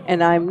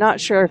 And I'm not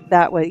sure if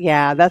that was...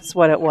 Yeah, that's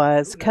what it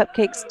was.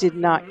 Cupcakes did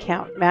not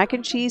count. Mac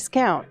and cheese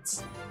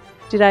counts.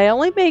 Did I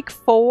only make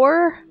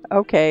 4?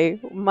 Okay,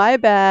 my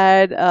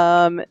bad.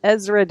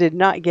 Ezra did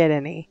not get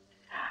any.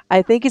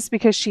 I think it's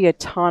because she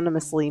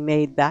autonomously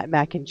made that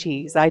mac and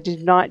cheese. I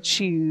did not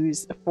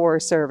choose 4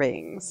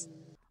 servings.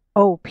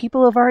 Oh,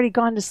 people have already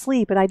gone to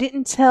sleep, and I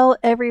didn't tell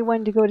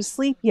everyone to go to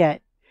sleep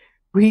yet.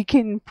 We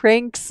can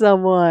prank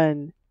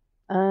someone.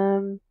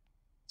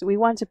 So we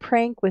want to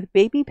prank with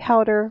baby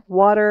powder,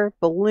 water,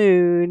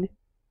 balloon.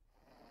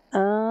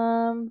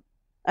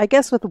 I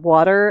guess with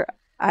water,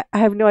 I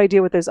have no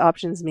idea what those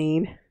options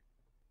mean.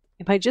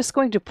 Am I just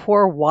going to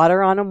pour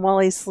water on him while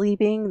he's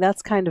sleeping?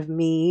 That's kind of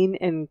mean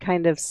and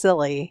kind of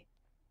silly.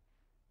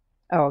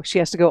 Oh, she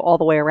has to go all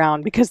the way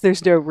around because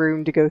there's no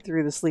room to go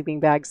through the sleeping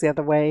bags the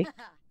other way.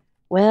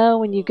 Well,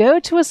 when you go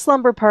to a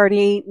slumber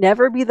party,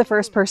 never be the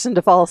first person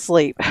to fall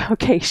asleep.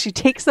 Okay, she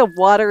takes a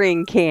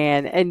watering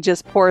can and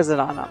just pours it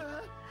on him.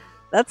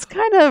 That's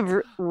kind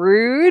of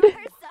rude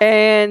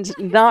and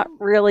not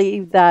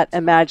really that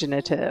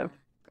imaginative.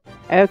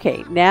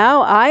 Okay,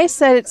 now I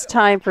said it's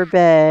time for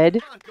bed.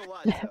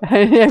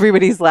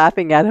 Everybody's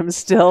laughing at him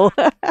still.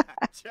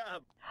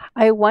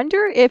 I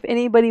wonder if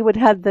anybody would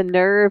have the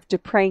nerve to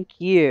prank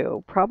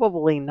you.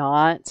 Probably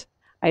not.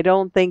 I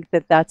don't think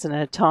that that's an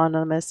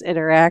autonomous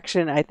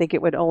interaction. I think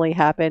it would only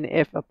happen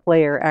if a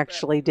player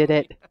actually did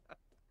it.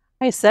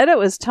 I said it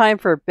was time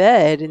for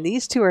bed, and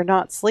these two are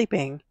not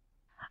sleeping.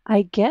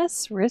 I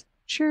guess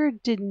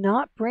Richard did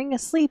not bring a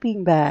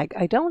sleeping bag.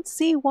 I don't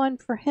see one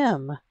for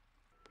him.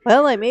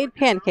 Well, I made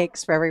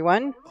pancakes for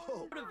everyone.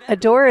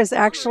 Adora is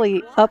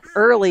actually up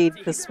early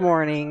this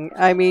morning.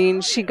 I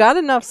mean, she got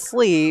enough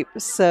sleep,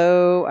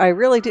 so I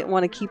really didn't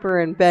want to keep her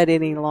in bed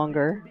any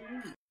longer.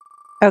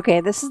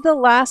 Okay, this is the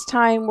last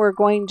time we're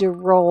going to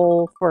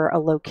roll for a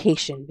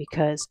location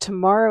because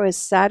tomorrow is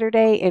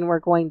Saturday and we're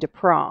going to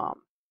prom.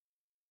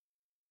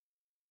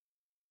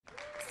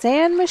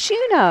 San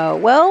Myshuno.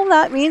 Well,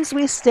 that means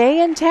we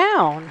stay in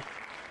town.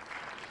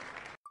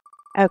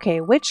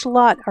 Okay, which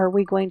lot are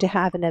we going to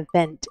have an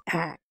event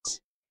at?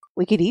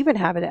 We could even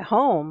have it at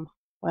home.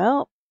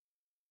 Well,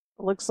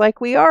 looks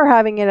like we are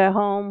having it at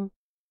home.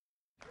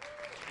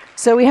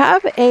 So we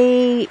have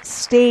a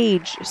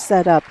stage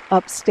set up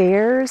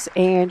upstairs,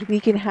 and we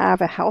can have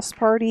a house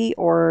party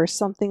or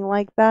something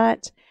like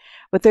that.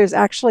 But there's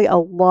actually a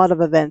lot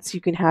of events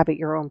you can have at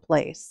your own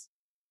place.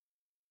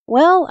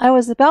 Well, I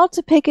was about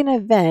to pick an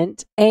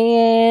event,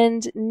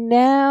 and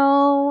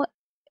now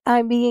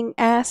I'm being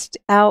asked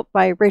out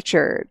by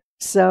Richard.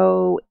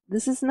 So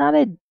this is not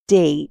a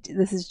date.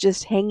 This is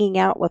just hanging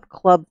out with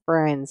club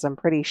friends, I'm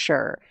pretty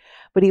sure.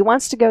 But he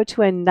wants to go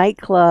to a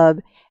nightclub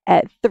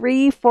at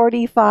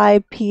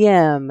 3:45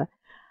 p.m.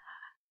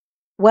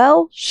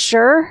 Well,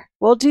 sure,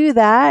 we'll do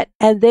that.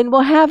 And then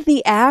we'll have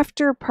the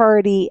after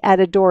party at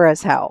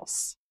Adora's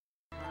house.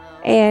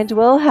 And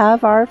we'll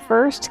have our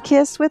first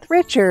kiss with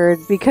Richard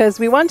because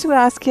we want to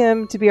ask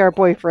him to be our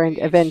boyfriend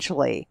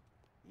eventually.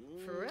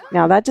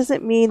 Now, that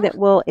doesn't mean that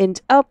we'll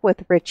end up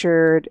with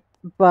Richard,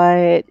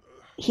 but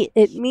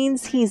it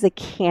means he's a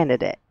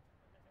candidate.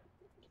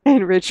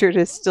 And Richard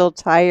is still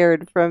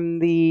tired from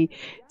the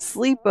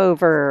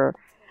sleepover.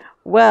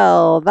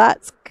 Well,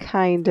 that's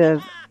kind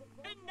of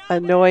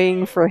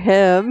annoying for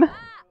him.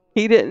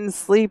 He didn't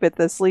sleep at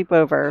the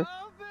sleepover.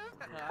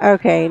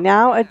 Okay,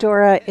 now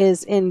Adora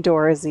is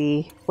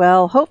indoorsy.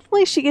 Well,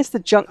 hopefully she gets the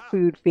junk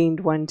food fiend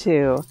one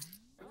too.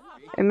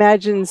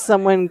 Imagine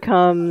someone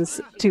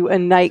comes to a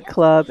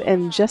nightclub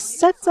and just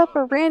sets up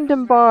a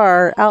random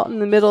bar out in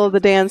the middle of the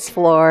dance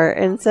floor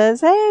and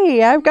says,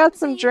 "Hey, I've got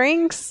some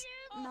drinks."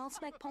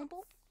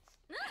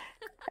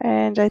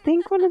 And I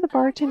think one of the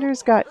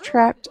bartenders got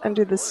trapped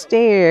under the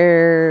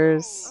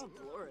stairs.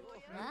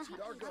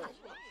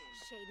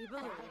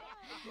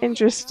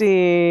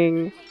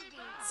 Interesting.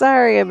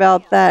 Sorry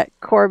about that,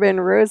 Corbin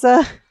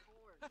Rosa.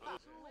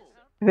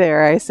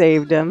 There, I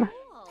saved him.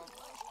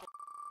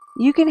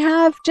 You can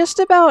have just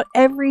about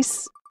every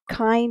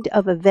kind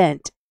of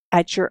event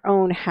at your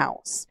own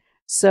house.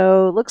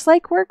 So looks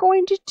like we're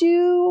going to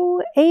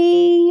do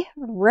a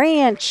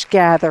ranch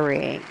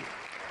gathering.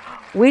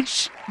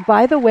 Which,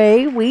 by the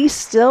way, we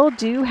still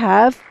do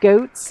have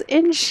goats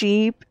and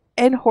sheep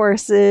and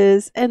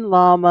horses and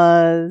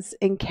llamas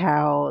and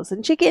cows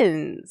and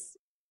chickens.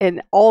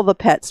 and all the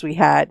pets we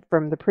had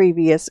from the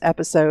previous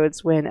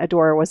episodes when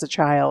Adora was a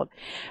child.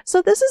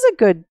 So this is a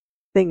good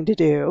thing to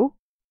do.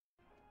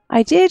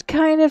 I did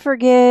kind of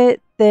forget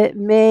that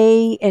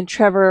May and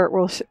Trevor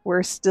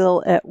were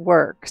still at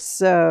work,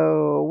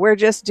 so we're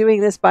just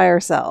doing this by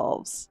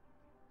ourselves.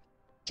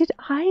 Did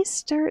I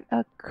start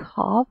a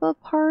kava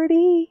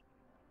party?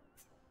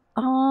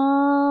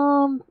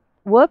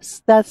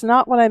 Whoops, that's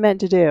not what I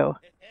meant to do.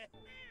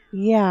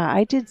 Yeah,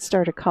 I did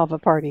start a kava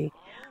party.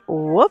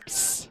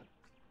 Whoops.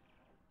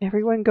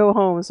 Everyone go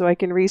home so I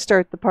can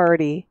restart the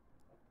party.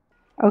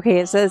 Okay,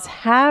 it says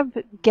have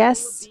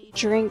guests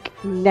drink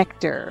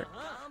nectar.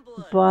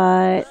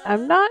 But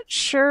I'm not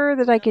sure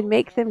that I can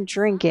make them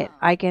drink it.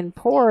 I can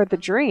pour the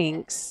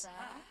drinks.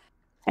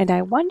 And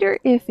I wonder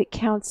if it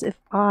counts if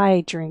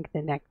I drink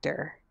the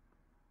nectar.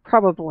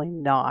 Probably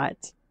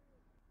not.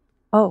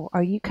 Oh,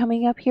 are you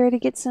coming up here to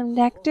get some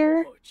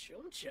nectar?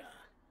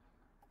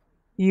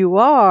 You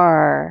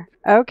are.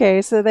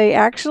 Okay, so they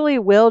actually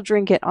will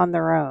drink it on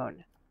their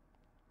own.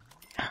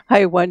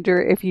 I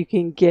wonder if you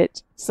can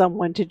get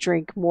someone to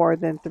drink more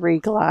than 3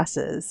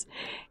 glasses.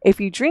 If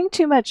you drink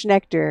too much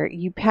nectar,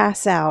 you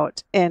pass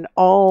out and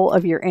all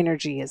of your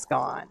energy is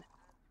gone.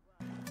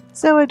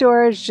 So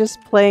Adora is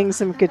just playing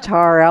some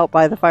guitar out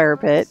by the fire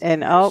pit.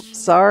 And oh,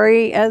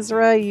 sorry,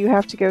 Ezra, you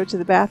have to go to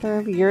the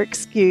bathroom. You're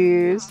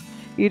excused.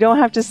 You don't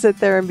have to sit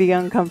there and be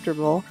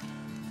uncomfortable.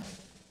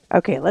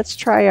 Okay, let's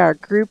try our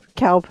group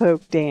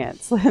cowpoke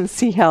dance. Let's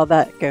see how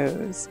that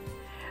goes.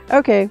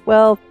 Okay,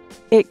 well,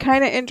 it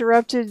kind of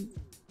interrupted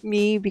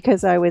me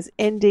because I was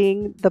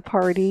ending the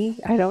party.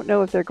 I don't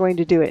know if they're going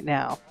to do it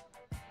now.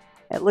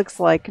 It looks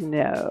like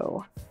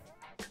no.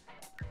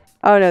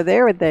 Oh no,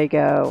 there they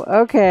go.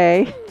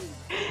 Okay.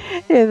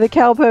 Yeah, the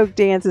cowpoke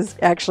dance is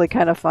actually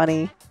kind of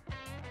funny.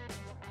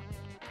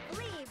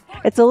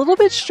 It's a little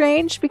bit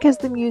strange because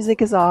the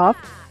music is off.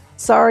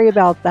 Sorry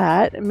about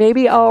that.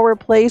 Maybe I'll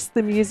replace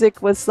the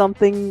music with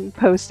something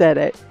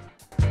post-edit.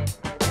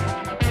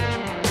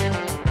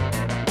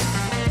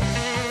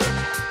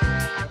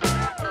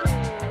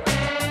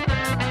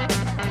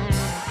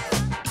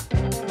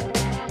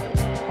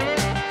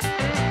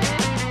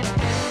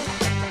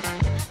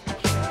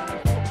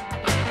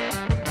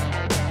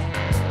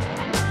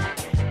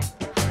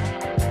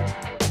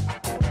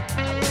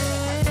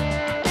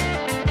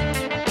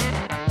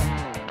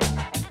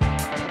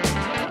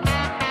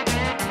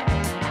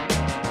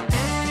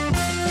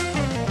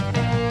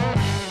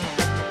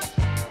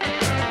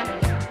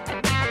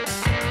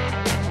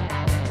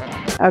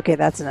 Okay,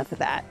 that's enough of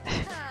that.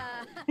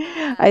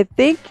 I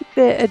think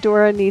that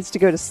Adora needs to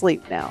go to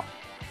sleep now.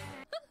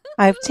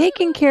 I've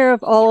taken care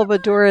of all of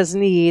Adora's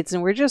needs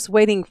and we're just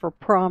waiting for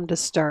prom to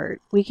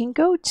start. We can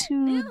go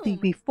to the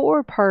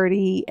before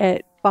party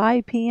at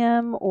 5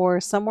 p.m. or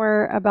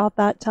somewhere about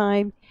that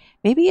time.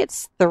 Maybe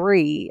it's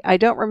 3. I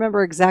don't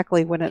remember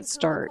exactly when it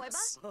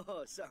starts.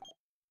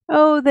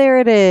 Oh, there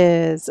it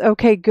is.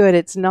 Okay, good.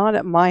 It's not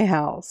at my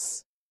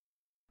house.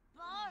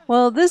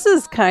 Well, this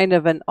is kind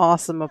of an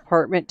awesome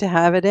apartment to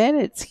have it in.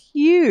 It's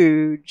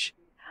huge.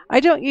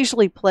 I don't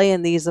usually play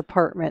in these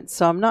apartments,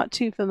 so I'm not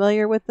too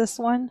familiar with this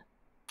one.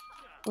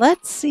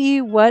 Let's see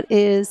what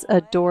is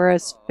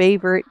Adora's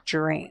favorite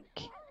drink.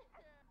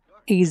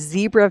 A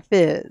zebra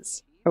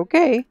fizz.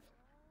 Okay.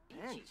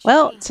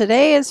 Well,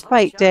 today is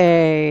fight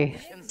day.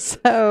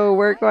 So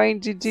we're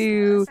going to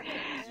do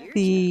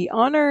the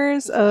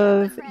honors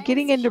of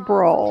getting into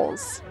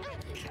brawls.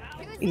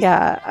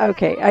 Yeah,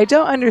 okay. I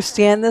don't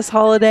understand this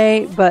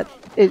holiday, but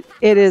it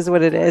is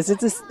what it is.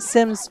 It's a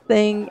Sims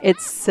thing.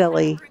 It's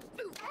silly.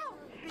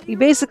 You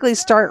basically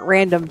start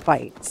random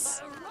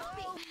fights.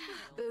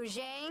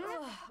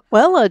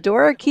 Well,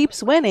 Adora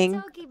keeps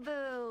winning.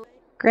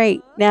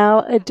 Great.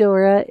 Now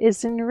Adora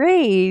is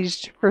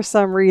enraged for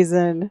some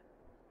reason.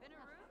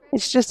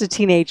 It's just a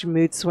teenage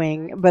mood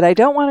swing, but I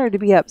don't want her to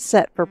be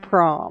upset for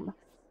prom.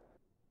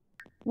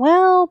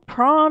 Well,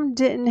 prom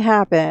didn't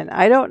happen.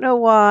 I don't know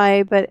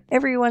why, but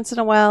every once in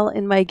a while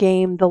in my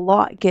game, the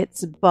lot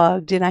gets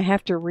bugged and I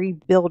have to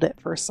rebuild it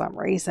for some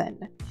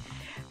reason.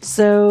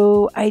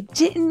 So I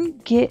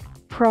didn't get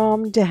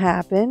prom to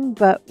happen,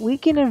 but we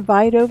can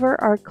invite over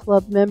our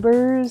club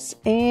members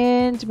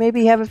and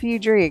maybe have a few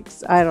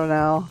drinks. I don't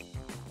know.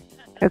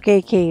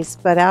 Okay, Case,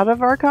 but out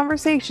of our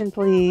conversation,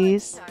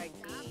 please.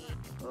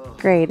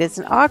 Great, it's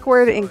an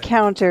awkward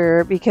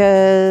encounter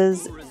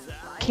because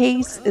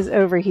Case is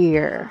over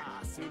here.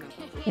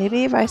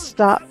 Maybe if I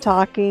stop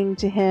talking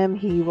to him,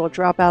 he will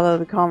drop out of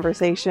the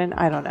conversation.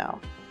 I don't know.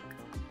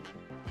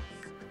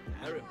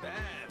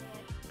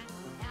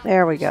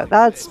 There we go.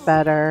 That's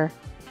better.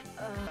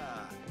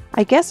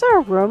 I guess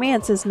our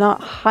romance is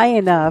not high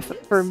enough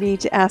for me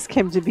to ask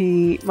him to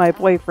be my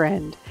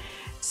boyfriend.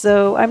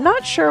 So I'm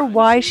not sure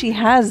why she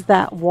has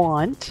that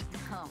want.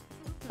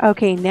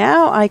 Okay,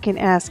 now I can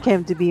ask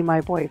him to be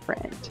my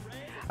boyfriend.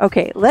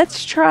 Okay,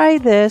 let's try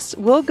this.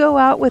 We'll go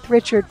out with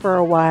Richard for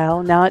a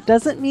while. Now, it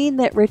doesn't mean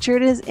that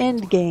Richard is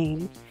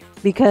endgame,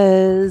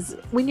 because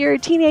when you're a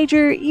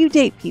teenager, you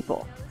date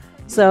people.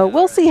 So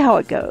we'll see how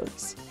it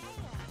goes.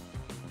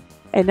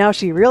 And now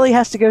she really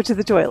has to go to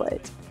the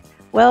toilet.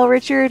 Well,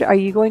 Richard, are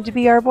you going to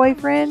be our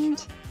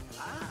boyfriend?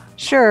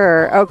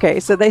 Sure. Okay,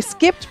 so they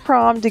skipped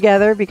prom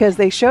together because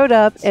they showed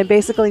up and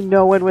basically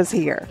no one was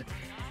here.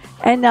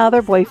 And now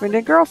they're boyfriend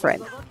and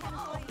girlfriend.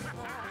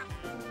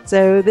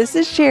 So this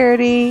is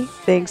Charity.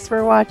 Thanks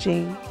for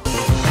watching.